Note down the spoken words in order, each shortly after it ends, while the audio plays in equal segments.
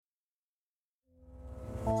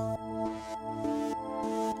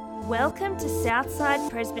Welcome to Southside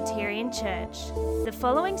Presbyterian Church. The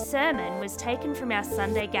following sermon was taken from our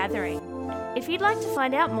Sunday gathering. If you'd like to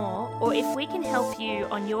find out more, or if we can help you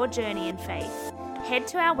on your journey in faith, head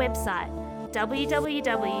to our website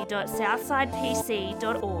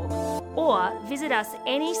www.southsidepc.org or visit us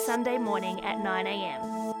any Sunday morning at 9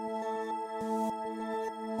 a.m.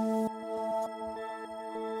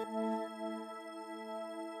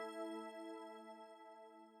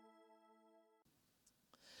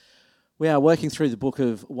 We are working through the book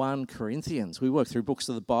of 1 Corinthians. We work through books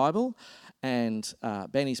of the Bible, and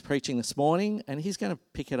Benny's preaching this morning, and he's going to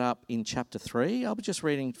pick it up in chapter 3. I'll be just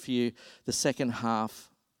reading for you the second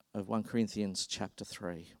half of 1 Corinthians chapter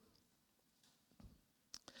 3.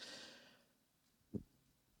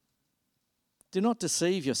 Do not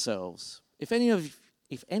deceive yourselves. If any of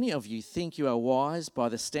you think you are wise by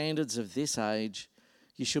the standards of this age,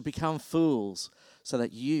 you should become fools, so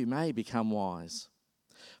that you may become wise.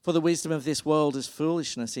 For the wisdom of this world is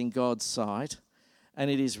foolishness in God's sight, and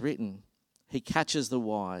it is written, He catches the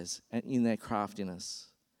wise in their craftiness.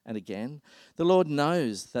 And again, the Lord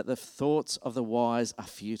knows that the thoughts of the wise are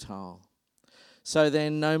futile. So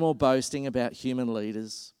then, no more boasting about human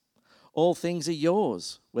leaders. All things are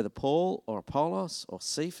yours, whether Paul or Apollos or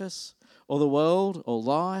Cephas, or the world or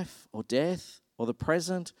life or death or the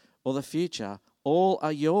present or the future, all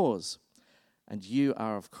are yours, and you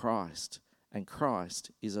are of Christ, and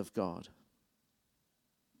Christ is of God.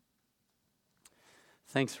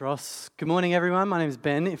 Thanks, Ross. Good morning, everyone. My name is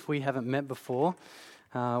Ben, if we haven't met before.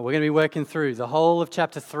 We're going to be working through the whole of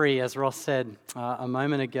chapter 3, as Ross said a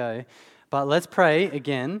moment ago. But let's pray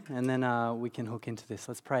again, and then we can hook into this.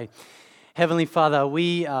 Let's pray. Heavenly Father,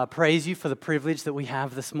 we praise you for the privilege that we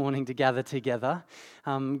have this morning to gather together.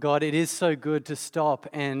 God, it is so good to stop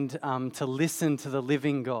and to listen to the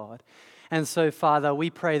living God. And so, Father, we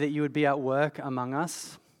pray that you would be at work among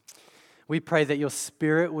us. We pray that your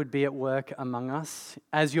Spirit would be at work among us.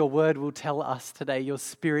 As your word will tell us today, your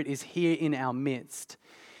Spirit is here in our midst.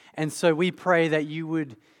 And so we pray that you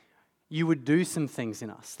would do some things in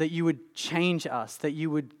us, that you would change us, that you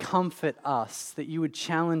would comfort us, that you would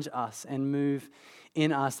challenge us and move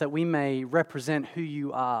in us, that we may represent who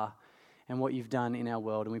you are and what you've done in our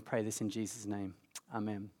world. And we pray this in Jesus' name.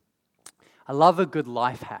 Amen. I love a good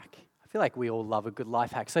life hack. I feel like we all love a good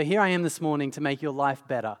life hack. So here I am this morning to make your life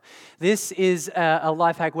better. This is a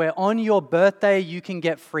life hack where on your birthday you can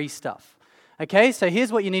get free stuff. Okay, so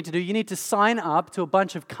here's what you need to do. You need to sign up to a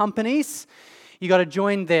bunch of companies. You got to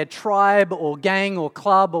join their tribe or gang or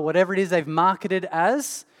club or whatever it is they've marketed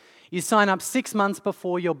as. You sign up 6 months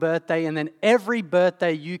before your birthday, and then every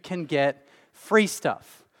birthday you can get free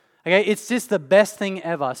stuff. Okay, it's just the best thing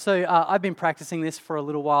ever. So I've been practicing this for a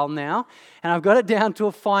little while now, and I've got it down to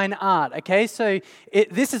a fine art. Okay, so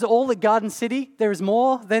this is all at Garden City. There is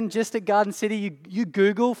more than just at Garden City. You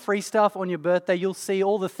Google free stuff on your birthday, you'll see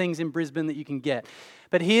all the things in Brisbane that you can get.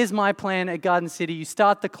 But here's my plan at Garden City. You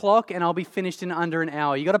start the clock and I'll be finished in under an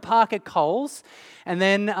hour. You got to park at Coles and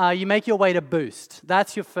then you make your way to Boost.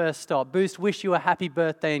 That's your first stop. Boost wish you a happy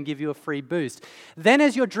birthday and give you a free Boost. Then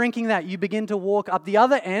as you're drinking that, you begin to walk up the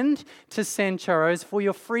other end to San Churros for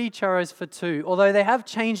your free churros for $2. Although they have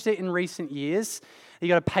changed it in recent years. You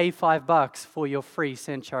got to pay $5 for your free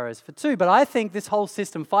San Churros for $2. But I think this whole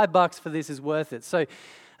system, $5 for this is worth it. So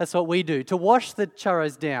that's what we do. To wash the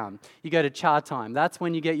churros down, you go to Cha Time. That's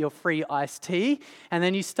when you get your free iced tea, and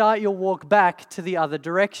then you start your walk back to the other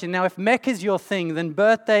direction. Now, if Mecca's your thing, then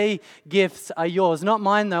birthday gifts are yours. Not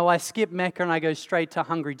mine, though. I skip Mecca and I go straight to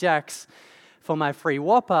Hungry Jack's for my free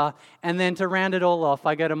Whopper, and then to round it all off,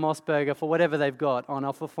 I go to Moss Burger for whatever they've got on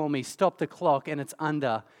offer for me. Stop the clock, and it's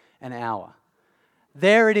under an hour.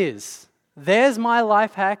 There it is. There's my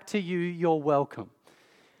life hack to you. You're welcome.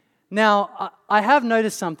 Now, I have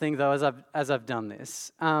noticed something, though, as I've done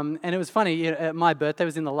this, and it was funny, my birthday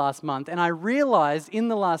was in the last month, and I realized in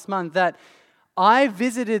the last month that I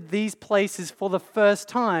visited these places for the first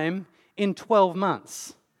time in 12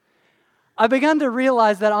 months. I began to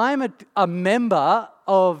realize that I'm a member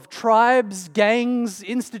of tribes, gangs,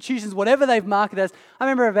 institutions, whatever they've marketed as. I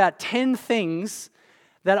remember about 10 things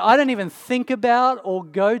that I don't even think about or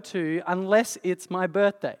go to unless it's my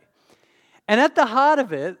birthday. And at the heart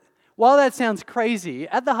of it, while that sounds crazy,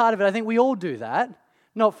 at the heart of it, I think we all do that.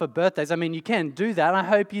 Not for birthdays. I mean, you can do that, and I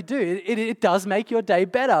hope you do. It does make your day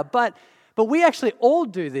better. But we actually all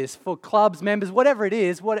do this for clubs, members, whatever it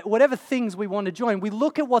is, whatever things we want to join. We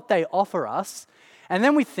look at what they offer us, and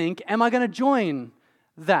then we think, am I going to join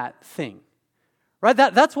that thing? Right?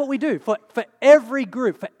 That's what we do. For every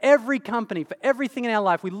group, for every company, for everything in our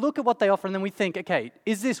life, we look at what they offer, and then we think, okay,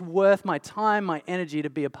 is this worth my time, my energy to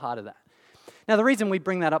be a part of that? Now, the reason we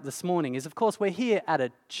bring that up this morning is, of course, we're here at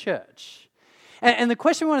a church. And the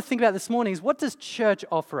question we want to think about this morning is, what does church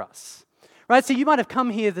offer us? Right, so you might have come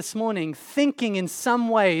here this morning thinking in some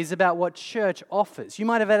ways about what church offers. You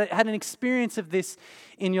might have had an experience of this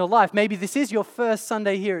in your life. Maybe this is your first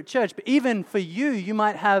Sunday here at church, but even for you, you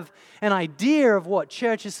might have an idea of what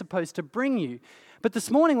church is supposed to bring you. But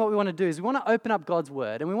this morning what we want to do is we want to open up God's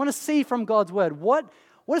Word and we want to see from God's Word what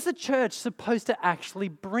is the church supposed to actually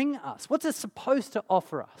bring us? What's it supposed to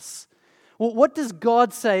offer us? Well, what does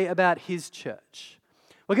God say about His church?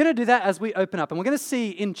 We're going to do that as we open up. And we're going to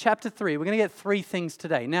see in chapter 3, we're going to get 3 things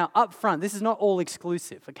today. Now, up front, this is not all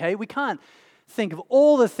exclusive, okay? We can't think of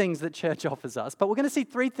all the things that church offers us, but we're going to see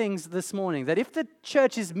 3 things this morning that if the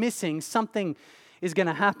church is missing, something is going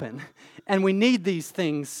to happen. And we need these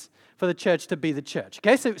things for the church to be the church,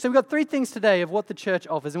 okay? So we've got 3 things today of what the church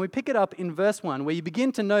offers. And we pick it up in verse 1, where you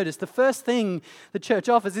begin to notice the first thing the church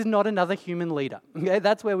offers is not another human leader, okay?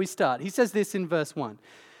 That's where we start. He says this in verse 1.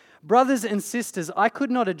 Brothers and sisters, I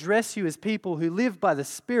could not address you as people who live by the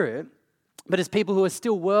Spirit, but as people who are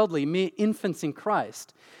still worldly, mere infants in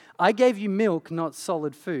Christ. I gave you milk, not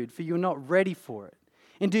solid food, for you are not ready for it.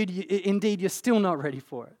 Indeed, you're still not ready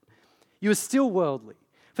for it. You are still worldly.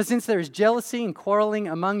 For since there is jealousy and quarreling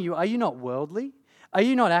among you, are you not worldly? Are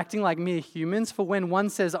you not acting like mere humans? For when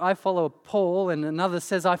one says, I follow Paul, and another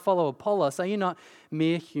says, I follow Apollos, are you not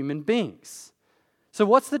mere human beings? So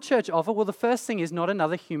what's the church offer? Well, the first thing is not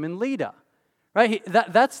another human leader, right?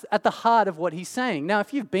 That's at the heart of what he's saying. Now,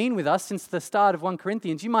 if you've been with us since the start of 1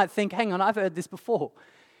 Corinthians, you might think, hang on, I've heard this before.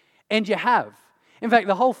 And you have. In fact,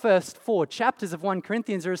 the whole first 4 chapters of 1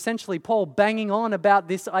 Corinthians are essentially Paul banging on about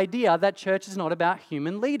this idea that church is not about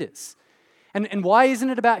human leaders. And why isn't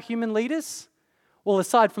it about human leaders? Well,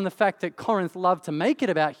 aside from the fact that Corinth loved to make it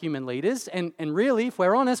about human leaders, and really, if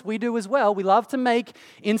we're honest, we do as well, we love to make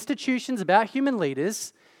institutions about human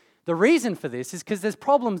leaders. The reason for this is because there's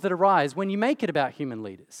problems that arise when you make it about human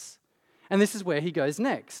leaders. And this is where he goes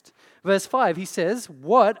next. Verse 5, he says,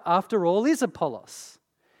 what, after all, is Apollos?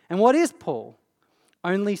 And what is Paul?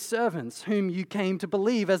 Only servants whom you came to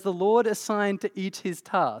believe as the Lord assigned to each his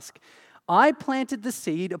task. I planted the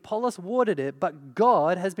seed, Apollos watered it, but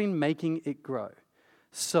God has been making it grow.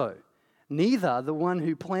 So, neither the one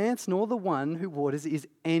who plants nor the one who waters is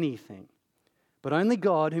anything, but only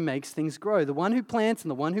God who makes things grow. The one who plants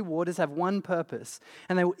and the one who waters have one purpose,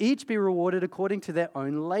 and they will each be rewarded according to their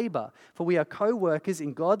own labor. For we are co-workers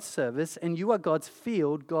in God's service, and you are God's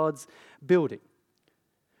field, God's building.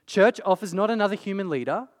 Church offers not another human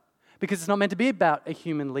leader, because it's not meant to be about a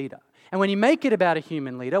human leader. And when you make it about a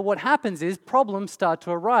human leader, what happens is problems start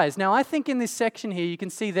to arise. Now, I think in this section here, you can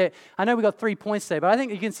see that, I know we've got 3 points today, but I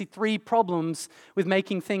think you can see 3 problems with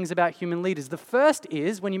making things about human leaders. The first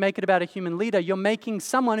is, when you make it about a human leader, you're making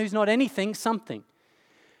someone who's not anything something.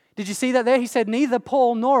 Did you see that there? He said, neither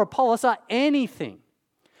Paul nor Apollos are anything.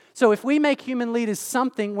 So if we make human leaders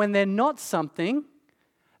something when they're not something,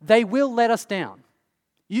 they will let us down.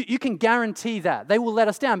 You can guarantee that. They will let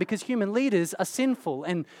us down because human leaders are sinful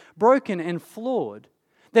and broken and flawed.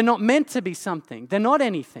 They're not meant to be something. They're not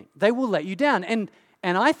anything. They will let you down. And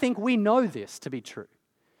I think we know this to be true.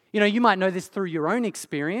 You know, you might know this through your own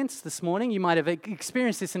experience this morning. You might have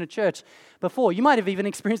experienced this in a church before. You might have even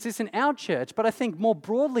experienced this in our church. But I think more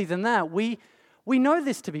broadly than that, we know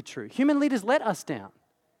this to be true. Human leaders let us down.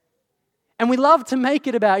 And we love to make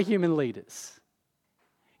it about human leaders.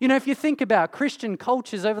 You know, if you think about Christian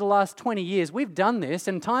cultures over the last 20 years, we've done this,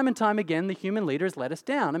 and time again, the human leader has let us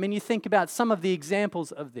down. I mean, you think about some of the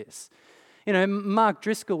examples of this. You know, Mark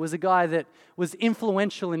Driscoll was a guy that was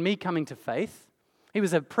influential in me coming to faith. He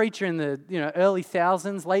was a preacher in the early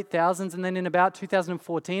thousands, late thousands, and then in about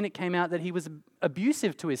 2014, it came out that he was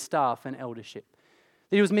abusive to his staff and eldership,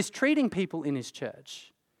 that he was mistreating people in his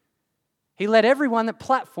church. He let everyone that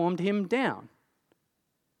platformed him down.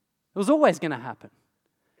 It was always going to happen.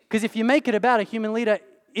 Because if you make it about a human leader,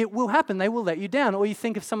 it will happen. They will let you down. Or you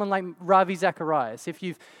think of someone like Ravi Zacharias. If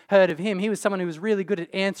you've heard of him, he was someone who was really good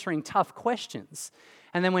at answering tough questions.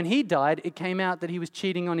 And then when he died, it came out that he was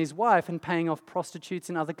cheating on his wife and paying off prostitutes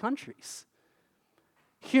in other countries.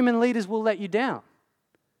 Human leaders will let you down.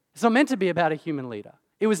 It's not meant to be about a human leader.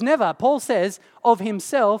 It was never. Paul says of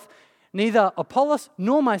himself, neither Apollos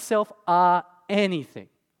nor myself are anything.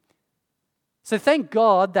 So thank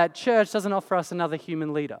God that church doesn't offer us another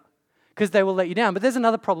human leader, because they will let you down. But there's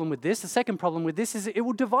another problem with this. The second problem with this is it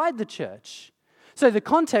will divide the church. So the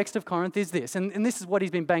context of Corinth is this, and this is what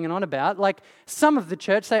he's been banging on about. Like, some of the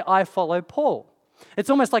church say, I follow Paul.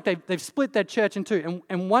 It's almost like they've split their church in two,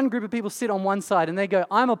 and one group of people sit on one side and they go,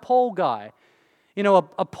 I'm a Paul guy,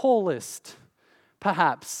 a Paulist,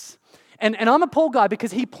 perhaps. And I'm a Paul guy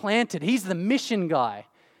because he planted. He's the mission guy.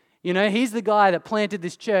 You know, he's the guy that planted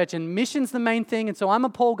this church, and mission's the main thing. And so I'm a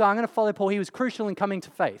Paul guy. I'm going to follow Paul. He was crucial in coming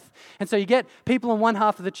to faith. And so you get people in one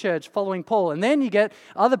half of the church following Paul, and then you get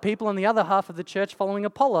other people in the other half of the church following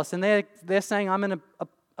Apollos, and they're saying, I'm an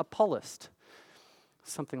Apollist,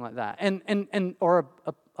 something like that, or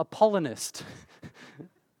a Apollinist.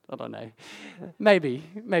 I don't know. Maybe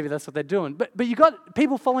that's what they're doing. But you got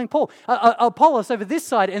people following Paul, Apollos over this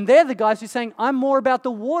side, and they're the guys who are saying, I'm more about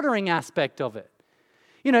the watering aspect of it.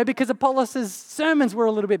 You know, because Apollos' sermons were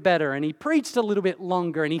a little bit better, and he preached a little bit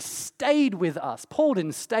longer, and he stayed with us. Paul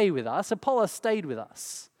didn't stay with us. Apollos stayed with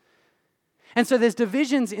us. And so there's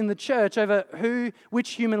divisions in the church over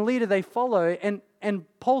which human leader they follow, and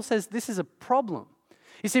Paul says this is a problem.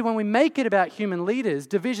 You see, when we make it about human leaders,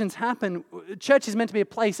 divisions happen. Church is meant to be a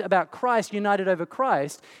place about Christ, united over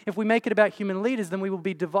Christ. If we make it about human leaders, then we will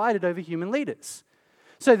be divided over human leaders.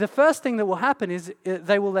 So the first thing that will happen is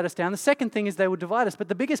they will let us down. The second thing is they will divide us. But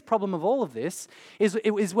the biggest problem of all of this is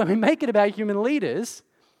when we make it about human leaders,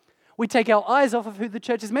 we take our eyes off of who the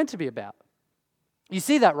church is meant to be about. You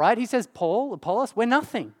see that, right? He says, Paul, Apollos, we're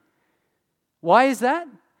nothing. Why is that?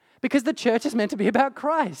 Because the church is meant to be about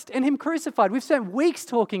Christ and Him crucified. We've spent weeks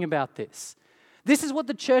talking about this. This is what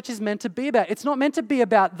the church is meant to be about. It's not meant to be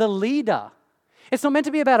about the leader. It's not meant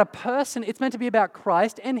to be about a person. It's meant to be about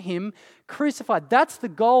Christ and Him crucified. That's the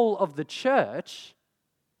goal of the church.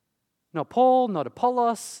 Not Paul, not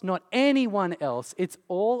Apollos, not anyone else. It's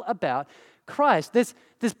all about Christ. There's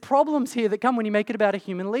problems here that come when you make it about a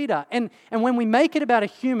human leader. And when we make it about a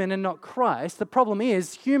human and not Christ, the problem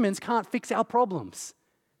is humans can't fix our problems.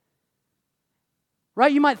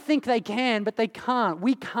 Right? You might think they can, but they can't.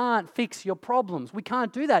 We can't fix your problems. We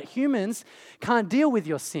can't do that. Humans can't deal with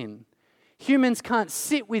your sin. Humans can't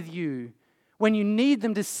sit with you when you need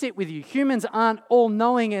them to sit with you. Humans aren't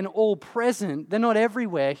all-knowing and all-present. They're not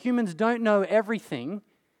everywhere. Humans don't know everything.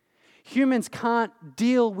 Humans can't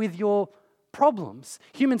deal with your problems.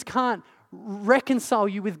 Humans can't reconcile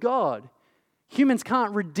you with God. Humans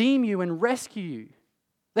can't redeem you and rescue you.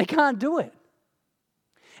 They can't do it.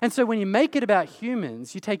 And so when you make it about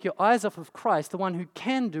humans, you take your eyes off of Christ, the one who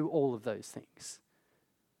can do all of those things,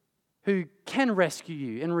 who can rescue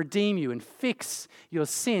you and redeem you and fix your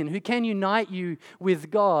sin, who can unite you with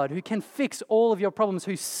God, who can fix all of your problems,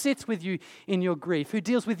 who sits with you in your grief, who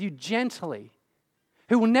deals with you gently,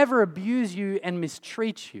 who will never abuse you and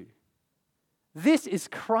mistreat you. This is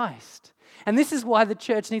Christ. And this is why the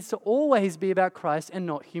church needs to always be about Christ and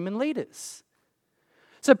not human leaders.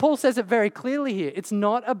 So Paul says it very clearly here. It's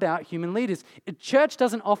not about human leaders. A church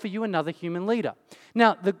doesn't offer you another human leader.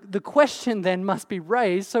 Now, the question then must be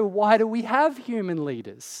raised, so why do we have human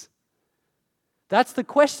leaders? That's the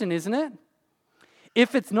question, isn't it?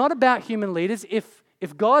 If it's not about human leaders, if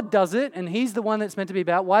God does it and He's the one that's meant to be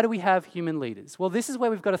about, why do we have human leaders? Well, this is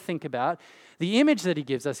where we've got to think about the image that he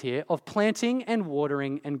gives us here of planting and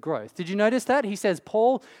watering and growth. Did you notice that? He says,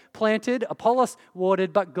 Paul planted, Apollos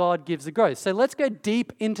watered, but God gives the growth. So let's go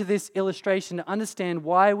deep into this illustration to understand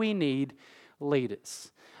why we need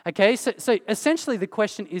leaders. Okay, so essentially the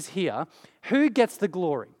question is here, who gets the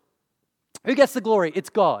glory? Who gets the glory?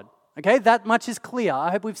 It's God. Okay, that much is clear.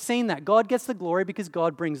 I hope we've seen that. God gets the glory because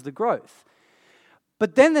God brings the growth.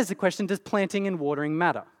 But then there's the question, does planting and watering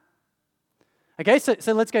matter? Okay, so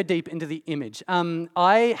let's go deep into the image.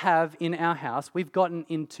 I have in our house, we've gotten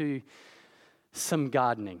into some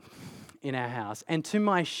gardening in our house. And to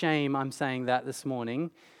my shame, I'm saying that this morning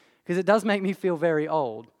because it does make me feel very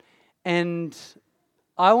old. And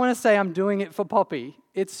I want to say I'm doing it for Poppy.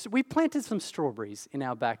 We planted some strawberries in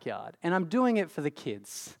our backyard, and I'm doing it for the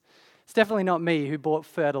kids. It's definitely not me who bought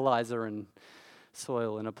fertilizer and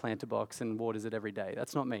soil in a planter box and waters it every day.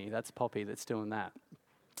 That's not me. That's Poppy that's doing that.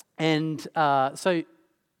 And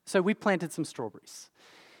so we planted some strawberries.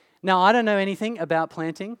 Now, I don't know anything about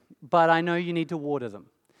planting, but I know you need to water them.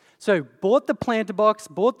 So bought the planter box,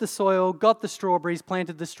 bought the soil, got the strawberries,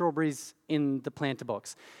 planted the strawberries in the planter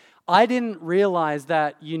box. I didn't realize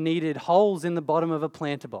that you needed holes in the bottom of a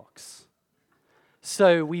planter box.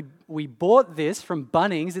 So we bought this from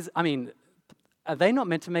Bunnings. Are they not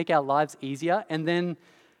meant to make our lives easier and then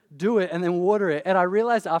do it and then water it? And I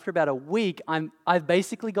realized after about a week, I've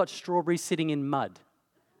basically got strawberries sitting in mud.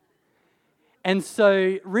 And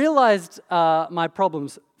so realized my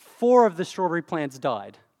problems. 4 of the strawberry plants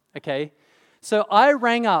died, okay? So I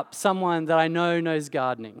rang up someone that I know knows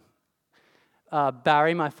gardening.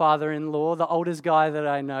 Barry, my father-in-law, the oldest guy that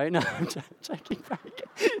I know. No, I'm joking, Barry.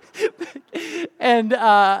 And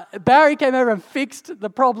Barry came over and fixed the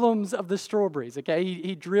problems of the strawberries, okay?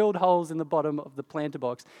 He drilled holes in the bottom of the planter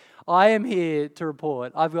box. I am here to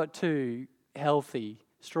report I've got 2 healthy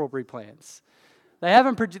strawberry plants. They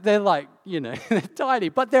haven't produced, they're like, they're tiny,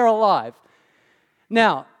 but they're alive.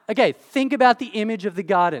 Now, okay, think about the image of the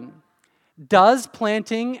garden. Does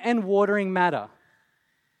planting and watering matter?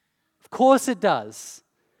 Of course it does.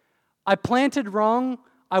 I planted wrong,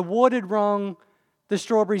 I watered wrong, the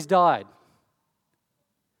strawberries died.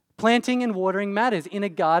 Planting and watering matters. In a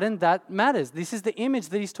garden, that matters. This is the image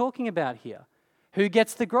that he's talking about here. Who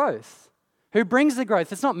gets the growth? Who brings the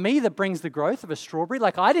growth? It's not me that brings the growth of a strawberry.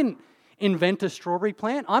 Like, I didn't invent a strawberry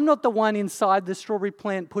plant. I'm not the one inside the strawberry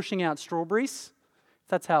plant pushing out strawberries.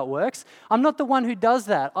 That's how it works. I'm not the one who does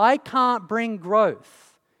that. I can't bring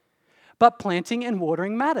growth. But planting and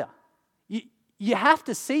watering matter. You have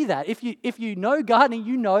to see that. If you know gardening,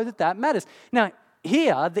 you know that matters. Now,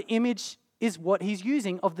 here, the image is what he's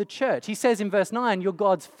using of the church. He says in verse 9, you're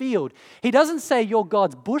God's field. He doesn't say you're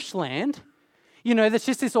God's bushland. That's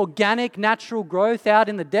just this organic, natural growth out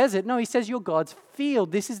in the desert. No, he says you're God's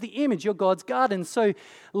field. This is the image. You're God's garden. So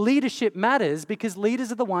leadership matters because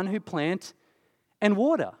leaders are the one who plant and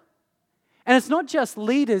water. And it's not just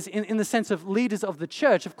leaders in the sense of leaders of the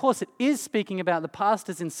church. Of course, it is speaking about the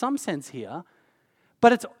pastors in some sense here.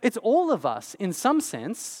 But it's all of us in some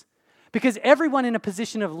sense, because everyone in a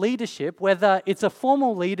position of leadership, whether it's a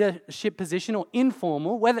formal leadership position or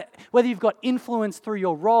informal, whether you've got influence through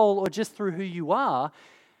your role or just through who you are,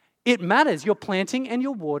 it matters. Your planting and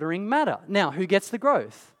your watering matter. Now, who gets the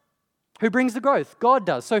growth? Who brings the growth? God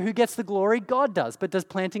does. So who gets the glory? God does. But does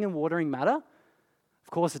planting and watering matter? Of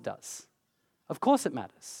course it does. Of course it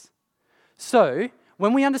matters. So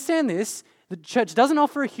when we understand this, the church doesn't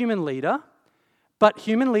offer a human leader, but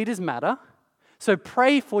human leaders matter. So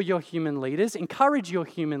pray for your human leaders, encourage your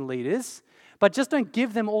human leaders, but just don't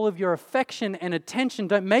give them all of your affection and attention.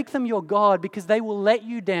 Don't make them your God because they will let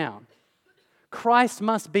you down. Christ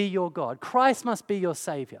must be your God. Christ must be your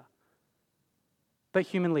Savior. But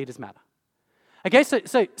human leaders matter. Okay,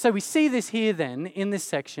 so we see this here then in this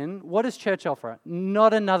section. What does church offer?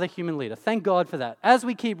 Not another human leader. Thank God for that. As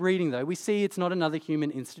we keep reading though, we see it's not another human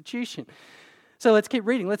institution. So let's keep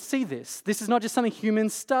reading. Let's see this. This is not just something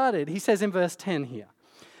humans started. He says in verse 10 here,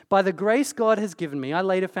 by the grace God has given me, I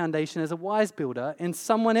laid a foundation as a wise builder, and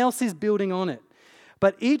someone else is building on it.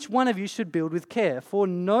 But each one of you should build with care, for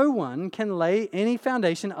no one can lay any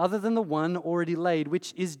foundation other than the one already laid,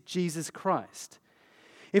 which is Jesus Christ.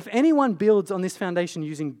 If anyone builds on this foundation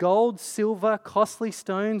using gold, silver, costly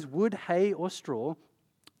stones, wood, hay, or straw,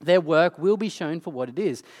 their work will be shown for what it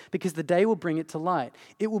is, because the day will bring it to light.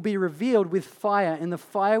 It will be revealed with fire, and the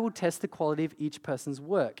fire will test the quality of each person's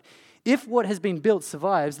work. If what has been built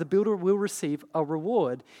survives, the builder will receive a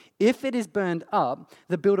reward. If it is burned up,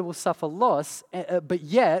 the builder will suffer loss, but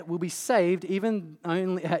yet will be saved, even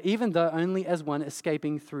though only as one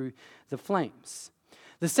escaping through the flames.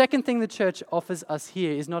 The second thing the church offers us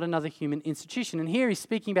here is not another human institution. And here he's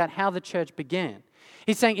speaking about how the church began.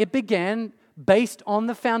 He's saying it began based on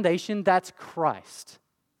the foundation that's Christ.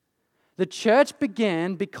 The church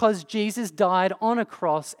began because Jesus died on a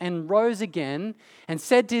cross and rose again and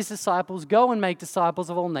said to his disciples, go and make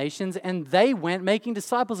disciples of all nations. And they went making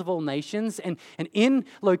disciples of all nations. And in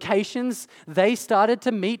locations, they started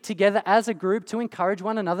to meet together as a group to encourage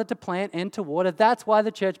one another to plant and to water. That's why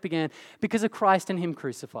the church began, because of Christ and him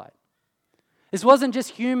crucified. This wasn't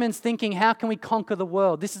just humans thinking, how can we conquer the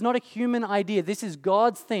world? This is not a human idea. This is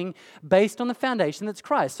God's thing based on the foundation that's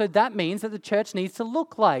Christ. So that means that the church needs to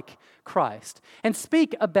look like Christ and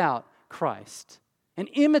speak about Christ and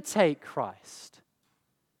imitate Christ.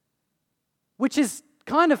 Which is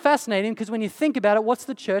kind of fascinating because when you think about it, what's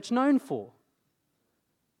the church known for?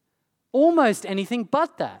 Almost anything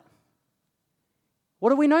but that.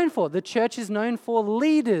 What are we known for? The church is known for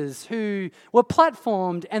leaders who were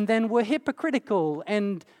platformed and then were hypocritical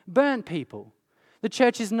and burnt people. The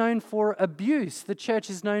church is known for abuse. The church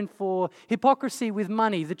is known for hypocrisy with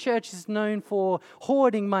money. The church is known for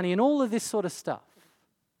hoarding money and all of this sort of stuff.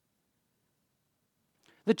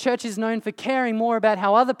 The church is known for caring more about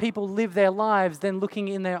how other people live their lives than looking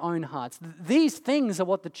in their own hearts. These things are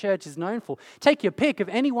what the church is known for. Take your pick of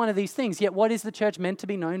any one of these things. Yet what is the church meant to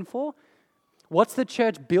be known for? What's the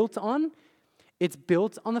church built on? It's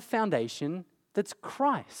built on the foundation that's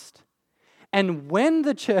Christ. And when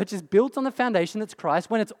the church is built on the foundation that's Christ,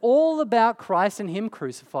 when it's all about Christ and him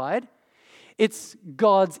crucified, it's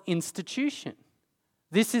God's institution.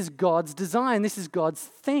 This is God's design. This is God's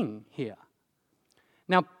thing here.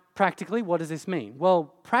 Now, practically, what does this mean?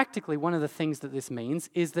 Well, practically, one of the things that this means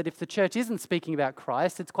is that if the church isn't speaking about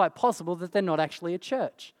Christ, it's quite possible that they're not actually a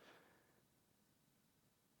church.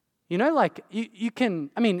 You know, like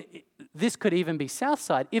this could even be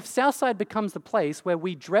Southside. If Southside becomes the place where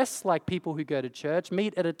we dress like people who go to church,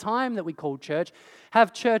 meet at a time that we call church,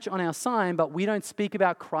 have church on our sign, but we don't speak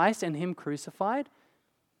about Christ and Him crucified,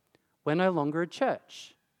 we're no longer a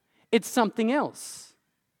church. It's something else.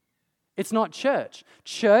 It's not church.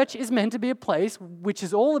 Church is meant to be a place which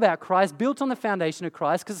is all about Christ, built on the foundation of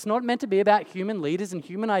Christ, because it's not meant to be about human leaders and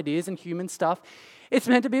human ideas and human stuff. It's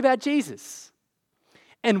meant to be about Jesus.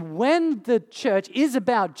 And when the church is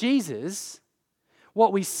about Jesus,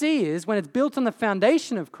 what we see is when it's built on the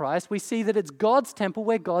foundation of Christ, we see that it's God's temple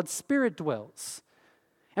where God's Spirit dwells.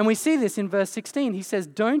 And we see this in verse 16. He says,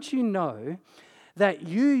 "Don't you know that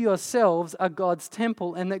you yourselves are God's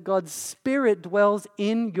temple and that God's Spirit dwells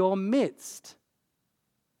in your midst?"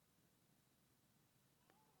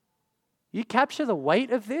 You capture the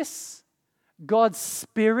weight of this? God's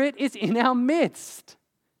Spirit is in our midst.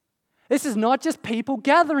 This is not just people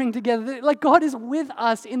gathering together. Like, God is with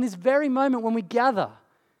us in this very moment when we gather.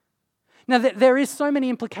 Now, there is so many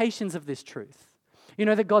implications of this truth. You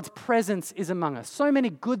know, that God's presence is among us. So many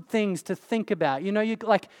good things to think about. You know,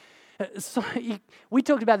 we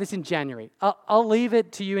talked about this in January. I'll leave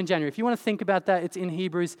it to you in January. If you want to think about that, it's in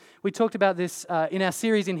Hebrews. We talked about this in our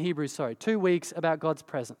series in Hebrews, 2 weeks about God's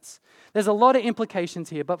presence. There's a lot of implications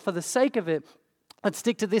here, but for the sake of it, let's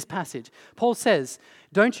stick to this passage. Paul says,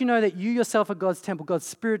 "Don't you know that you yourself are God's temple? God's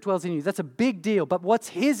Spirit dwells in you." That's a big deal, but what's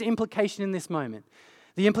his implication in this moment?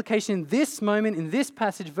 The implication in this moment, in this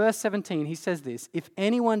passage, verse 17, he says this: "If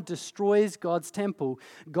anyone destroys God's temple,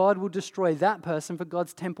 God will destroy that person, for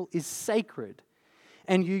God's temple is sacred.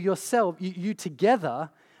 And you yourself, you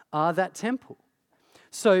together are that temple."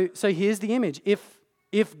 So here's the image.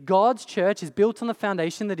 If God's church is built on the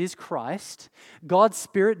foundation that is Christ, God's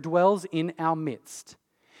Spirit dwells in our midst.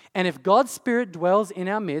 And if God's Spirit dwells in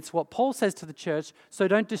our midst, what Paul says to the church, so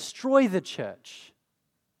don't destroy the church.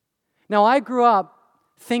 Now, I grew up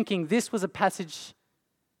thinking this was a passage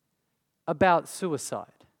about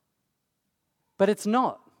suicide. But it's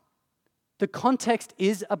not. The context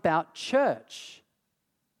is about church.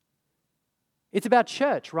 It's about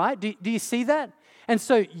church, right? Do you see that? And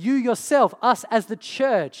so you yourself, us as the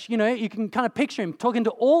church, you know, you can kind of picture him talking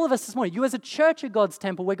to all of us this morning. You as a church are God's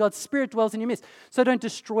temple where God's Spirit dwells in your midst. So don't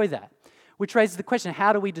destroy that. Which raises the question,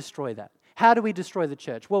 how do we destroy that? How do we destroy the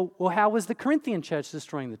church? Well, how was the Corinthian church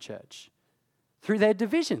destroying the church? Through their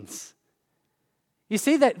divisions. You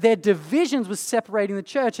see that their divisions was separating the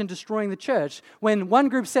church and destroying the church. When one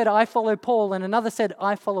group said, "I follow Paul," and another said,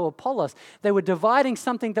 "I follow Apollos," they were dividing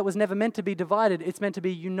something that was never meant to be divided. It's meant to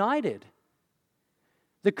be united.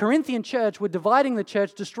 The Corinthian church were dividing the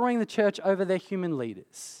church, destroying the church over their human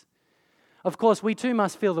leaders. Of course, we too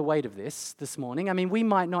must feel the weight of this morning. I mean, we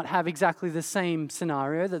might not have exactly the same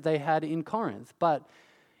scenario that they had in Corinth, but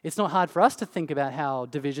it's not hard for us to think about how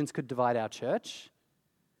divisions could divide our church.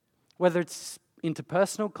 Whether it's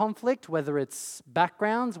interpersonal conflict, whether it's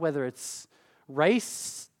backgrounds, whether it's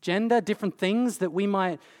race, gender, different things that we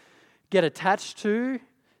might get attached to,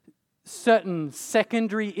 certain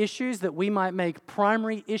secondary issues that we might make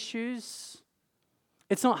primary issues.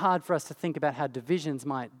 It's not hard for us to think about how divisions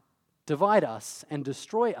might divide us and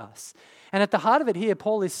destroy us. And at the heart of it here,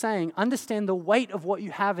 Paul is saying, understand the weight of what you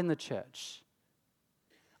have in the church.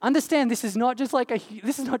 Understand this is not just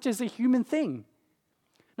a human thing.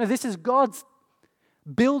 No, this is God's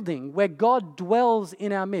building where God dwells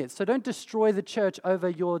in our midst. So don't destroy the church over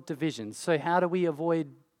your divisions. So how do we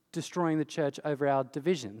avoid destroying the church over our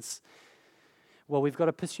divisions? Well, we've got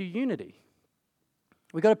to pursue unity.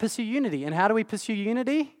 We've got to pursue unity. And how do we pursue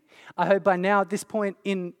unity? I hope by now at this point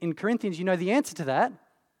in Corinthians you know the answer to that.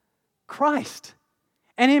 Christ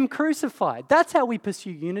and Him crucified. That's how we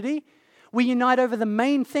pursue unity. We unite over the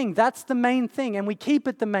main thing. That's the main thing, and we keep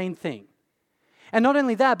it the main thing. And not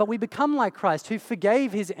only that, but we become like Christ, who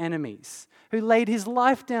forgave His enemies, who laid His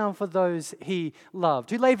life down for those He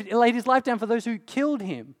loved, who laid His life down for those who killed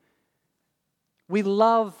Him. We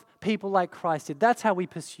love people like Christ did. That's how we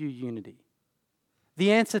pursue unity.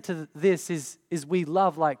 The answer to this is we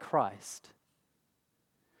love like Christ.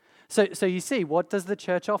 So you see, what does the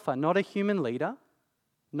church offer? Not a human leader,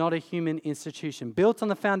 not a human institution, built on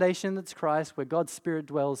the foundation that's Christ, where God's Spirit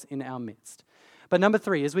dwells in our midst. But number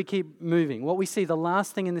 3, as we keep moving, what we see, the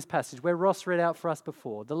last thing in this passage, where Ross read out for us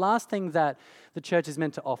before, the last thing that the church is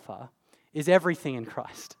meant to offer is everything in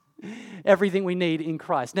Christ. Everything we need in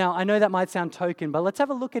Christ. Now, I know that might sound token, but let's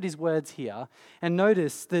have a look at his words here and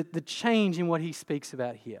notice the change in what he speaks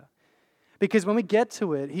about here. Because when we get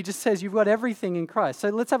to it, he just says you've got everything in Christ. So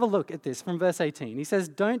let's have a look at this from verse 18. He says,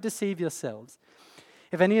 "Don't deceive yourselves.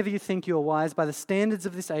 If any of you think you are wise, by the standards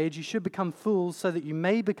of this age you should become fools so that you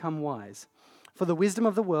may become wise. For the wisdom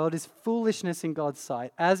of the world is foolishness in God's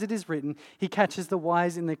sight. As it is written, he catches the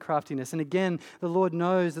wise in their craftiness. And again, the Lord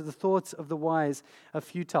knows that the thoughts of the wise are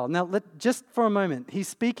futile." Now, just for a moment, he's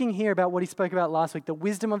speaking here about what he spoke about last week. The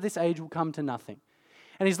wisdom of this age will come to nothing.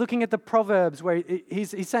 And he's looking at the Proverbs where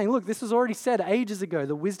he's saying, look, this was already said ages ago.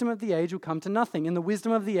 The wisdom of the age will come to nothing. And the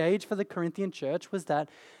wisdom of the age for the Corinthian church was that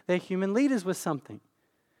their human leaders were something.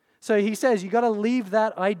 So he says, you've got to leave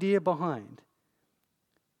that idea behind.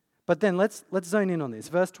 But then let's zone in on this.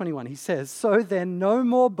 Verse 21, he says, "So then no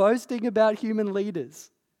more boasting about human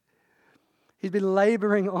leaders." He's been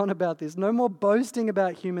laboring on about this. No more boasting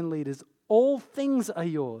about human leaders. All things are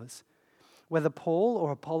yours. Whether Paul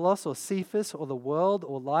or Apollos or Cephas or the world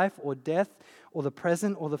or life or death or the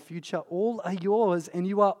present or the future, all are yours, and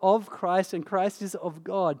you are of Christ and Christ is of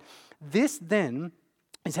God. This then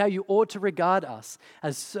is how you ought to regard us,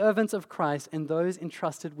 as servants of Christ and those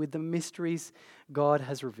entrusted with the mysteries God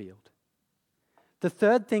has revealed. The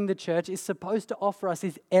third thing the church is supposed to offer us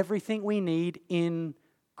is everything we need in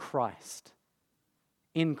Christ.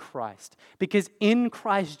 In Christ. Because in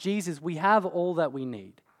Christ Jesus, we have all that we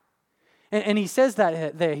need. And he says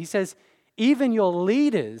that there. He says, even your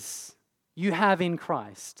leaders you have in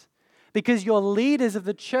Christ. Because your leaders of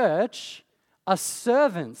the church are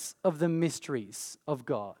servants of the mysteries of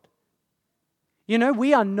God. You know,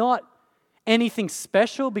 we are not anything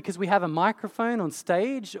special because we have a microphone on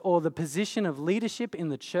stage or the position of leadership in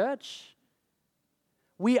the church.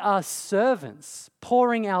 We are servants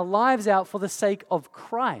pouring our lives out for the sake of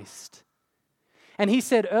Christ. And he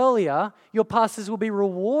said earlier, your pastors will be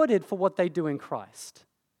rewarded for what they do in Christ.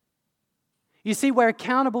 You see, we're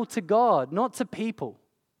accountable to God, not to people.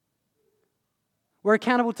 We're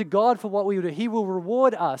accountable to God for what we do. He will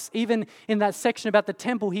reward us. Even in that section about the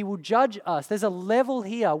temple, he will judge us. There's a level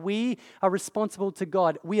here. We are responsible to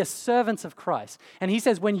God. We are servants of Christ. And he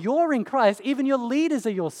says, when you're in Christ, even your leaders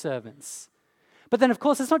are your servants. But then, of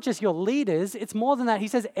course, it's not just your leaders. It's more than that. He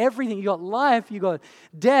says everything. You got life, you got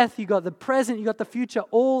death, you got the present, you got the future.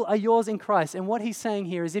 All are yours in Christ. And what he's saying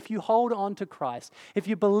here is if you hold on to Christ, if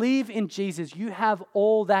you believe in Jesus, you have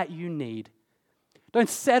all that you need. Don't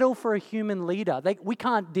settle for a human leader. We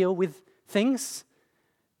can't deal with things.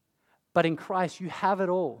 But in Christ, you have it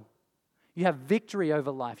all. You have victory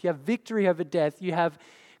over life. You have victory over death. You have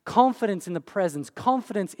confidence in the present,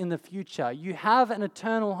 confidence in the future. You have an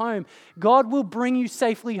eternal home. God will bring you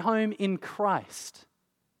safely home in Christ.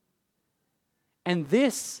 And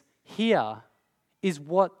this here is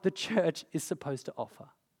what the church is supposed to offer.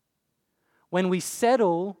 When we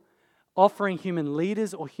settle offering human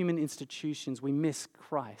leaders or human institutions, we miss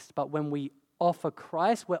Christ. But when we offer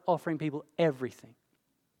Christ, we're offering people everything.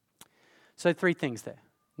 So 3 things there.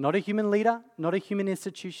 Not a human leader, not a human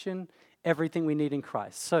institution, everything we need in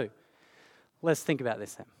Christ. So let's think about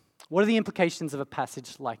this then. What are the implications of a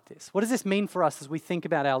passage like this? What does this mean for us as we think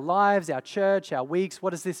about our lives, our church, our weeks?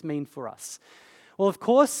 What does this mean for us? Well, of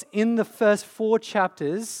course, in the first 4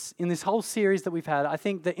 chapters, in this whole series that we've had, I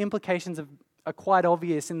think the implications are quite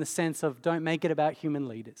obvious in the sense of don't make it about human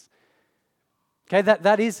leaders. Okay,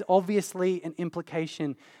 that is obviously an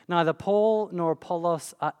implication. Neither Paul nor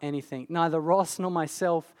Apollos are anything. Neither Ross nor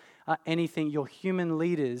myself are anything. You're human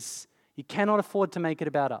leaders. You cannot afford to make it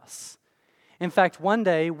about us. In fact, one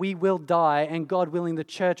day we will die and God willing, the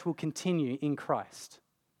church will continue in Christ.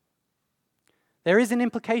 There is an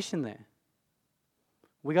implication there.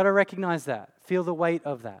 We got to recognize that, feel the weight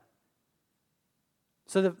of that.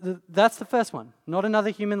 So that's the first one. Not another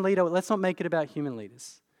human leader. Let's not make it about human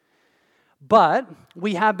leaders. But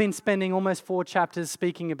we have been spending almost 4 chapters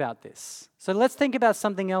speaking about this. So let's think about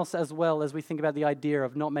something else as well as we think about the idea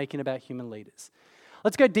of not making it about human leaders.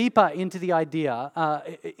 Let's go deeper into the idea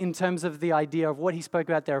in terms of the idea of what he spoke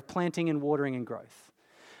about there of planting and watering and growth.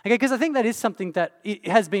 Okay, because I think that is something that it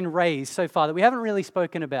has been raised so far that we haven't really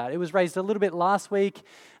spoken about. It was raised a little bit last week,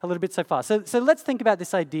 a little bit so far. So let's think about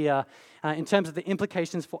this idea in terms of the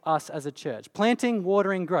implications for us as a church. Planting,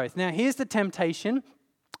 watering, growth. Now, here's the temptation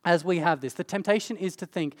as we have this. The temptation is to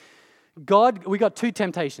think, we got 2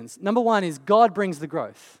 temptations. Number 1 is God brings the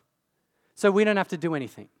growth, so we don't have to do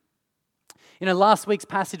anything. You know, last week's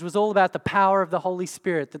passage was all about the power of the Holy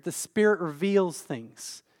Spirit, that the Spirit reveals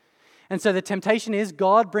things. And so the temptation is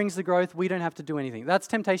God brings the growth, we don't have to do anything. That's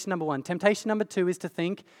temptation number 1. Temptation number 2 is to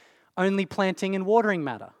think only planting and watering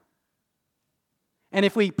matter. And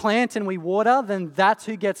if we plant and we water, then that's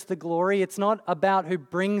who gets the glory. It's not about who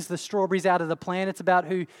brings the strawberries out of the plant. It's about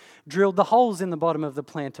who drilled the holes in the bottom of the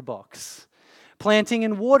planter box. Planting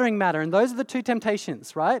and watering matter, and those are the two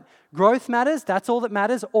temptations, right? Growth matters, that's all that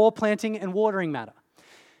matters, or planting and watering matter.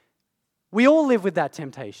 We all live with that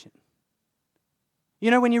temptation. You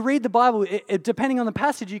know, when you read the Bible, depending on the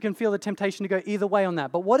passage, you can feel the temptation to go either way on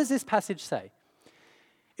that. But what does this passage say?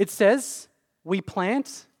 It says, we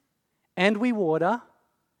plant and we water,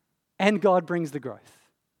 and God brings the growth.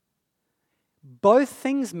 Both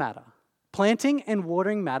things matter. Planting and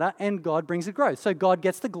watering matter, and God brings the growth. So God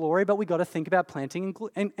gets the glory, but we got to think about planting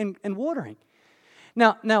and watering.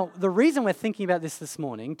 Now, the reason we're thinking about this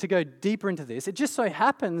morning, to go deeper into this, it just so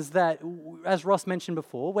happens that, as Ross mentioned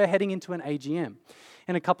before, we're heading into an AGM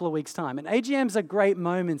in a couple of weeks' time. And AGMs are great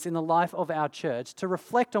moments in the life of our church to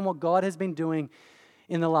reflect on what God has been doing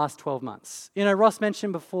in the last 12 months. You know, Ross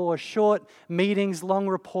mentioned before, short meetings, long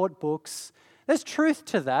report books. There's truth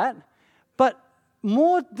to that, but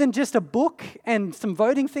more than just a book and some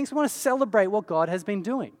voting things, we want to celebrate what God has been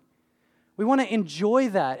doing. We want to enjoy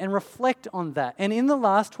that and reflect on that. And in the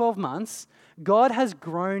last 12 months, God has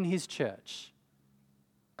grown his church.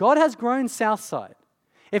 God has grown Southside.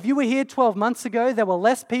 If you were here 12 months ago, there were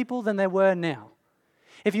less people than there were now.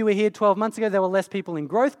 If you were here 12 months ago, there were less people in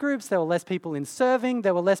growth groups, there were less people in serving,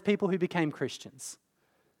 there were less people who became Christians.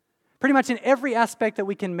 Pretty much in every aspect that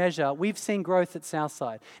we can measure, we've seen growth at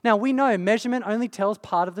Southside. Now, we know measurement only tells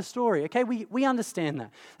part of the story, okay? We understand that.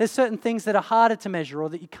 There's certain things that are harder to measure or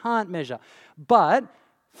that you can't measure. But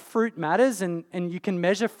fruit matters, and you can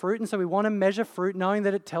measure fruit, and so we want to measure fruit knowing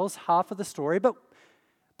that it tells half of the story. But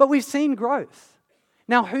we've seen growth.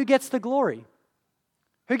 Now, who gets the glory?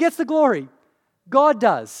 Who gets the glory? God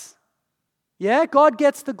does. Yeah, God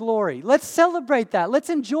gets the glory. Let's celebrate that.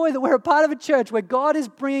 Let's enjoy that we're a part of a church where God is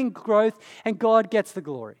bringing growth and God gets the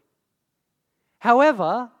glory.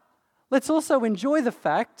 However, let's also enjoy the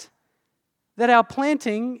fact that our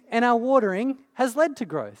planting and our watering has led to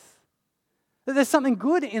growth. That there's something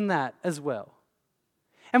good in that as well.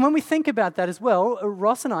 And when we think about that as well,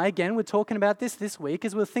 Ross and I, again, we're talking about this week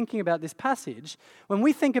as we're thinking about this passage. When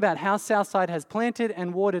we think about how Southside has planted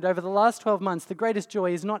and watered over the last 12 months, the greatest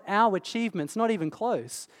joy is not our achievements, not even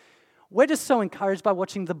close. We're just so encouraged by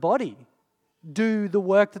watching the body do the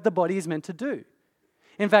work that the body is meant to do.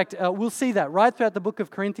 In fact, we'll see that right throughout the book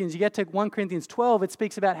of Corinthians. You get to 1 Corinthians 12, it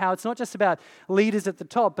speaks about how it's not just about leaders at the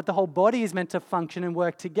top, but the whole body is meant to function and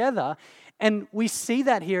work together. And we see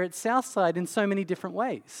that here at Southside in so many different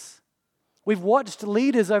ways. We've watched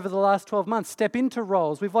leaders over the last 12 months step into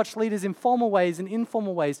roles. We've watched leaders in formal ways and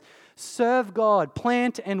informal ways serve God,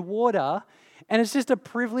 plant and water. And it's just a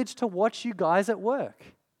privilege to watch you guys at work.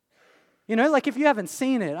 You know, like if you haven't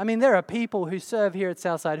seen it, I mean, there are people who serve here at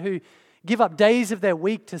Southside who give up days of their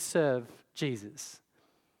week to serve Jesus.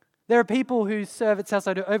 There are people who serve at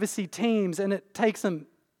Southside who oversee teams, and it takes them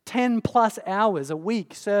 10 plus hours a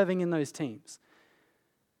week serving in those teams.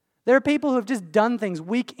 There are people who have just done things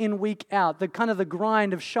week in, week out, the kind of the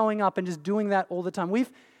grind of showing up and just doing that all the time.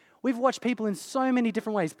 We've watched people in so many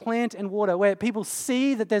different ways, plant and water, where people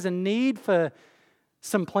see that there's a need for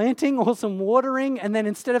some planting or some watering, and then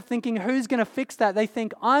instead of thinking, who's going to fix that, they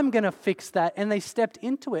think, I'm going to fix that, and they stepped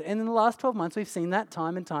into it. And in the last 12 months, we've seen that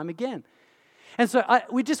time and time again. And so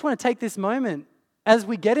we just want to take this moment as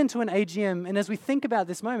we get into an AGM and as we think about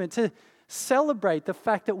this moment to celebrate the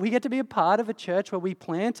fact that we get to be a part of a church where we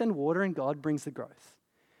plant and water and God brings the growth.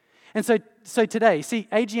 And so today, see,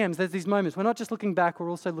 AGMs, there's these moments. We're not just looking back, we're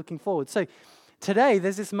also looking forward. So today,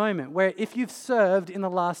 there's this moment where if you've served in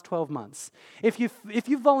the last 12 months, if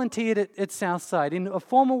you've volunteered at Southside in a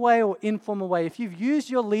formal way or informal way, if you've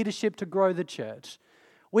used your leadership to grow the church,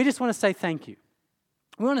 we just want to say thank you.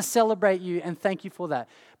 We want to celebrate you and thank you for that.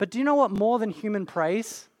 But do you know what? More than human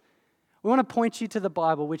praise, we want to point you to the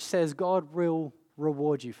Bible, which says God will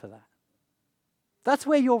reward you for that. That's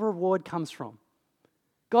where your reward comes from.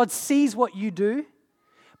 God sees what you do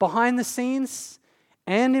behind the scenes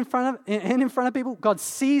and in front of people. God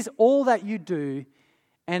sees all that you do,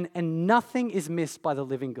 and nothing is missed by the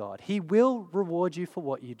living God. He will reward you for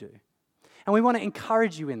what you do. And we want to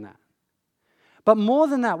encourage you in that. But more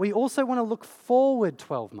than that, we also want to look forward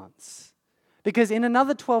 12 months. Because in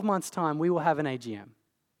another 12 months' time, we will have an AGM.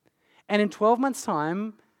 And in 12 months'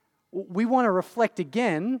 time, we want to reflect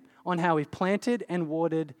again on how we've planted and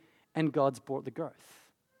watered and God's brought the growth.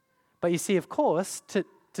 But you see, of course,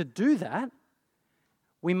 to do that,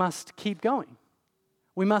 we must keep going.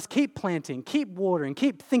 We must keep planting, keep watering,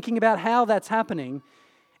 keep thinking about how that's happening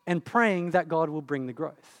and praying that God will bring the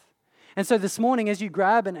growth. And so this morning, as you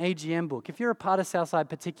grab an AGM book, if you're a part of Southside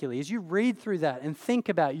particularly, as you read through that and think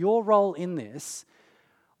about your role in this,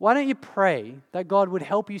 why don't you pray that God would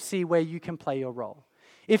help you see where you can play your role?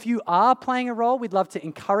 If you are playing a role, we'd love to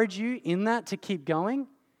encourage you in that to keep going.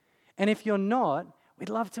 And if you're not, we'd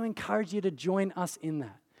love to encourage you to join us in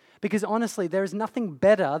that. Because honestly, there is nothing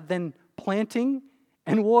better than planting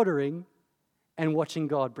and watering and watching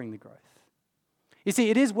God bring the growth. You see,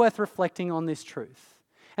 it is worth reflecting on this truth.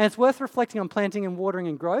 And it's worth reflecting on planting and watering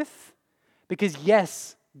and growth because,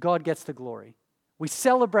 yes, God gets the glory. We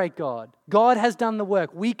celebrate God. God has done the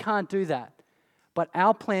work. We can't do that. But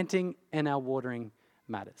our planting and our watering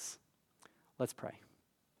matters. Let's pray.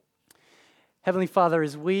 Heavenly Father,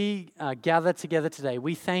 as we gather together today,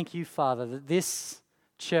 we thank you, Father, that this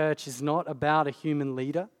church is not about a human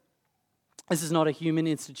leader. This is not a human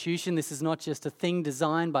institution. This is not just a thing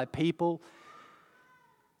designed by people.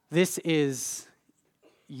 This is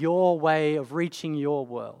your way of reaching your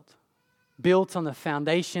world, built on the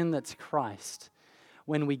foundation that's Christ.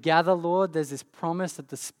 When we gather, Lord, there's this promise that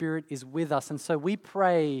the Spirit is with us. And so we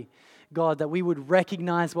pray, God, that we would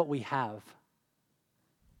recognize what we have,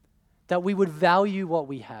 that we would value what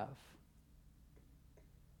we have.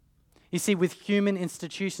 You see, with human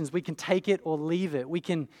institutions, we can take it or leave it. We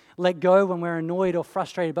can let go when we're annoyed or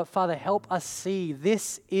frustrated. But Father, help us see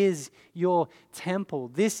this is your temple.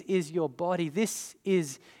 This is your body. This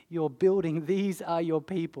is your building. These are your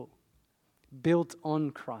people built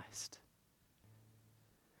on Christ.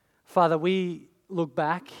 Father, we look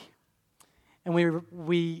back and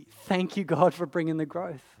we thank you, God, for bringing the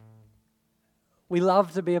growth. We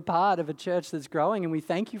love to be a part of a church that's growing, and we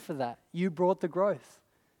thank you for that. You brought the growth.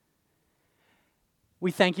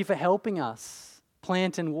 We thank you for helping us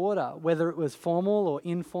plant and water, whether it was formal or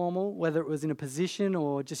informal, whether it was in a position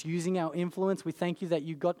or just using our influence. We thank you that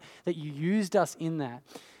you used us in that.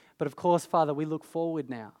 But of course, Father, we look forward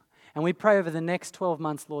now. And we pray over the next 12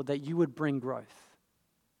 months, Lord, that you would bring growth.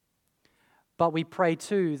 But we pray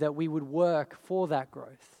too that we would work for that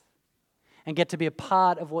growth and get to be a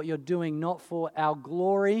part of what you're doing, not for our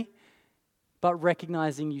glory, but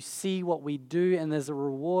recognizing you see what we do and there's a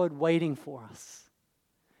reward waiting for us.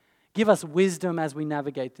 Give us wisdom as we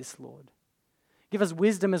navigate this, Lord. Give us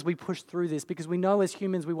wisdom as we push through this, because we know as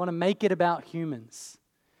humans we want to make it about humans.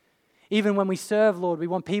 Even when we serve, Lord, we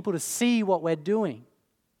want people to see what we're doing.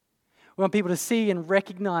 We want people to see and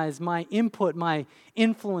recognize my input, my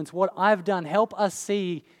influence, what I've done. Help us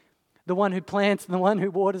see the one who plants and the one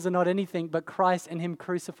who waters are not anything, but Christ and Him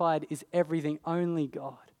crucified is everything, only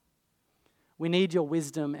God. We need your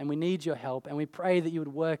wisdom and we need your help, and we pray that you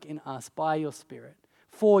would work in us by your Spirit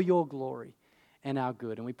for your glory and our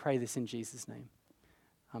good. And we pray this in Jesus' name.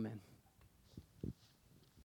 Amen.